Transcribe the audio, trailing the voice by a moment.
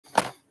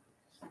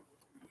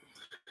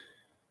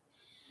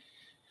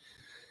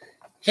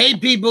Hey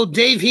people,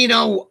 Dave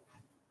Hino.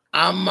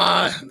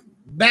 I'm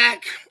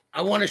back.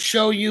 I want to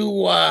show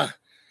you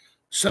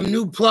some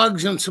new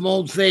plugs and some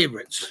old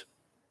favorites.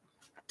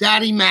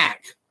 Daddy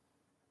Mac.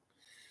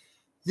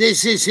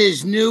 This is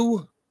his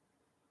new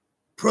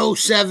Pro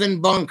 7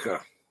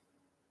 bunker.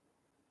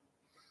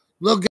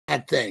 Look at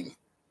that thing.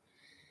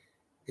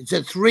 It's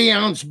a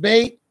 3-ounce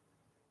bait.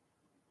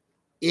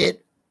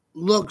 It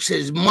looks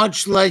as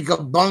much like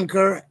a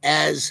bunker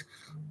as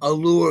a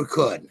lure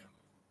could.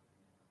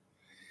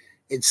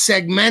 It's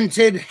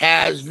segmented,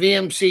 has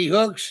VMC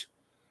hooks,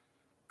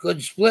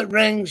 good split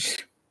rings.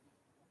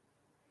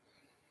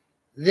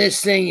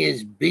 This thing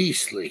is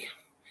beastly.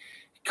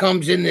 It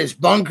comes in this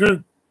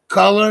bunker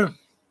color,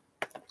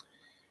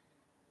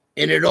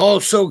 and it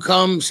also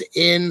comes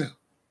in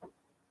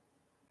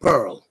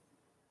pearl.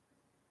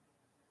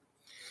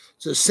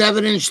 It's a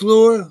 7-inch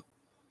lure,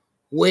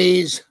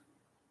 weighs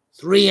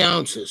 3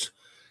 ounces.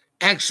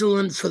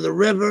 Excellent for the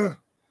river,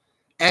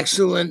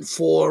 excellent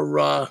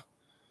for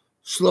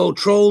slow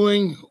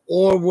trolling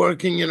or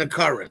working in a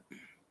current.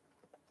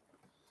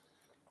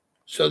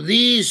 So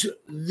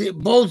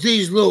both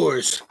these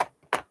lures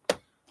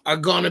are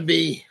going to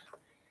be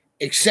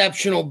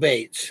exceptional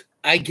baits.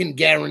 I can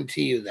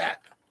guarantee you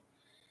that.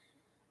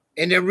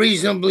 And they're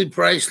reasonably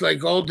priced,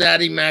 like old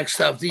Daddy Mac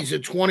stuff. These are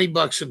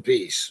 $20 a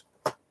piece.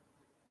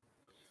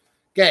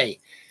 Okay,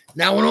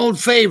 now an old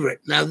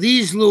favorite. Now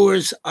these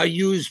lures are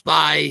used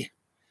by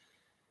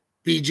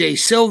BJ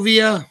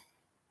Sylvia,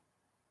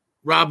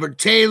 Robert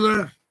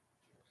Taylor.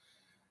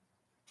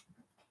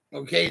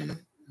 Okay,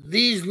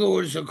 these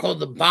lures are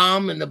called the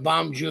Bomb and the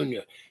Bomb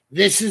Junior.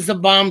 This is the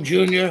Bomb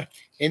Junior,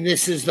 and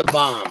this is the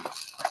Bomb.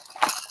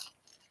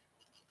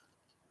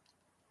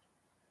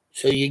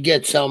 So you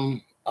get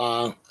some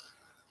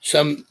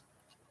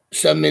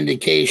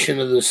indication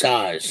of the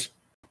size.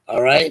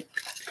 All right.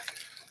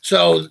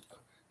 So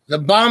the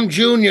Bomb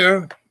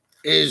Junior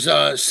is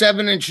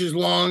 7 inches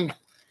long.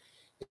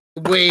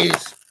 It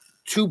weighs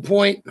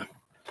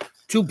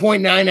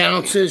 2.9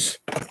 ounces.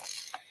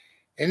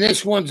 And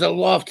this one's a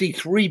lofty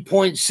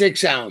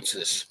 3.6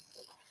 ounces.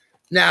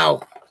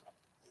 Now,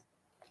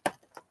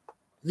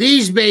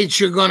 these baits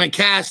you're going to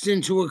cast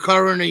into a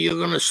current or you're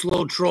going to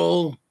slow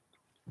troll.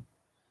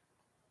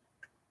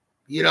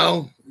 You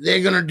know,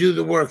 they're going to do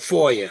the work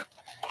for you.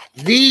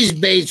 These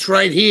baits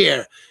right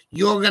here,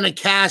 you're going to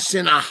cast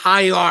in a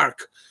high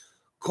arc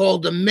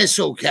called a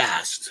missile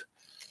cast.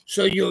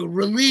 So you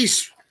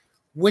release,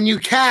 when you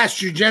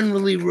cast, you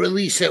generally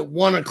release at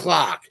 1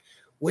 o'clock.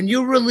 When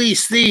you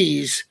release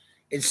these,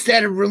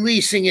 instead of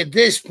releasing at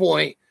this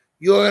point,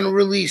 you're going to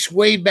release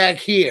way back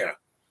here.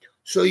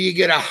 So you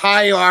get a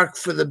high arc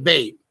for the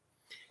bait.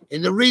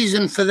 And the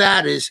reason for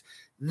that is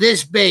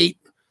this bait,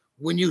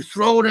 when you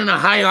throw it in a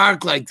high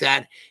arc like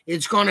that,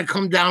 it's going to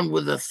come down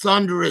with a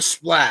thunderous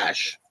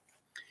splash.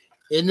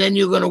 And then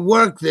you're going to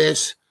work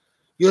this.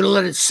 You're going to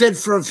let it sit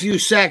for a few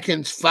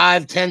seconds,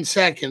 5-10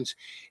 seconds.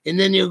 And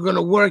then you're going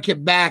to work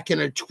it back in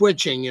a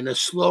twitching, in a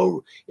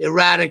slow,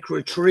 erratic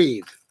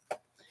retrieve.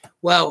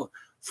 Well,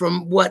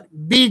 from what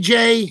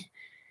BJ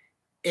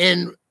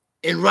and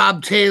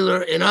Rob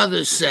Taylor and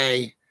others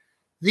say,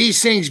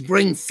 these things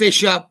bring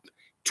fish up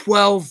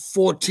 12,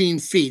 14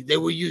 feet. They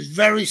were used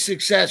very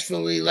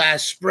successfully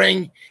last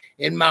spring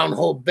in Mount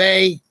Hope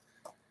Bay.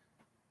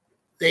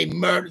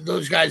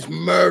 Those guys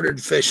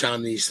murdered fish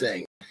on these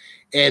things.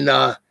 And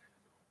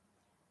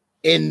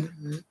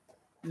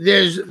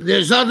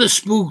there's other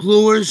spook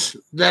lures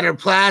that are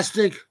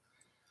plastic.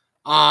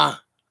 And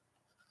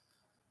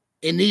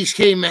these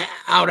came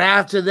out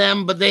after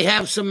them, but they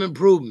have some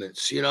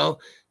improvements. You know,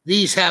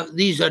 these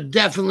are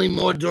definitely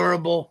more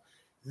durable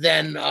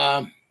than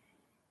a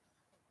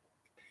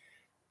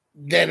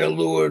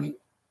lure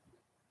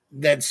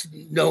that's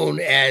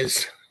known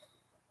as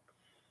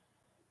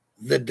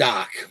the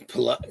dock.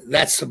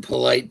 That's the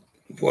polite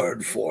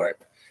word for it.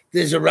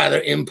 There's a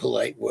rather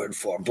impolite word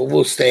for it, but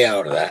we'll stay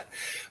out of that.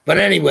 But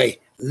anyway,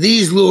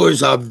 these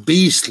lures are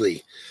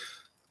beastly.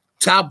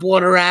 Top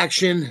water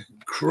action,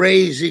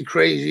 crazy,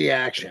 crazy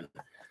action.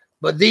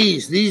 But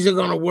these are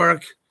going to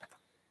work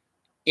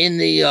in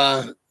the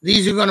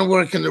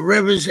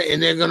rivers,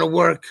 and they're going to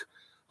work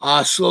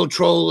slow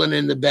trolling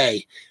in the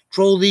bay.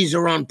 Troll these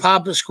around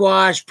Papa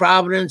Squash,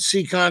 Providence,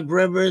 Seekonk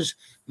Rivers,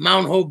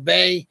 Mount Hope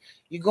Bay.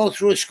 You go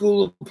through a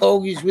school of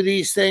pogies with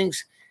these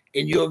things,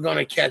 and you're going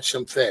to catch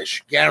some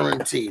fish,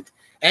 guaranteed.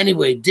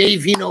 Anyway,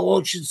 Dave Hino,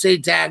 Ocean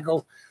State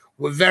Tackle.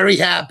 We're very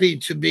happy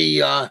to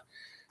be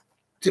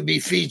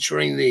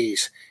featuring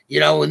these. You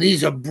know, and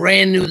these are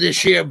brand new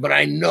this year, but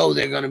I know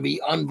they're going to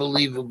be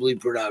unbelievably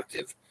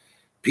productive.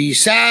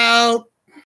 Peace out.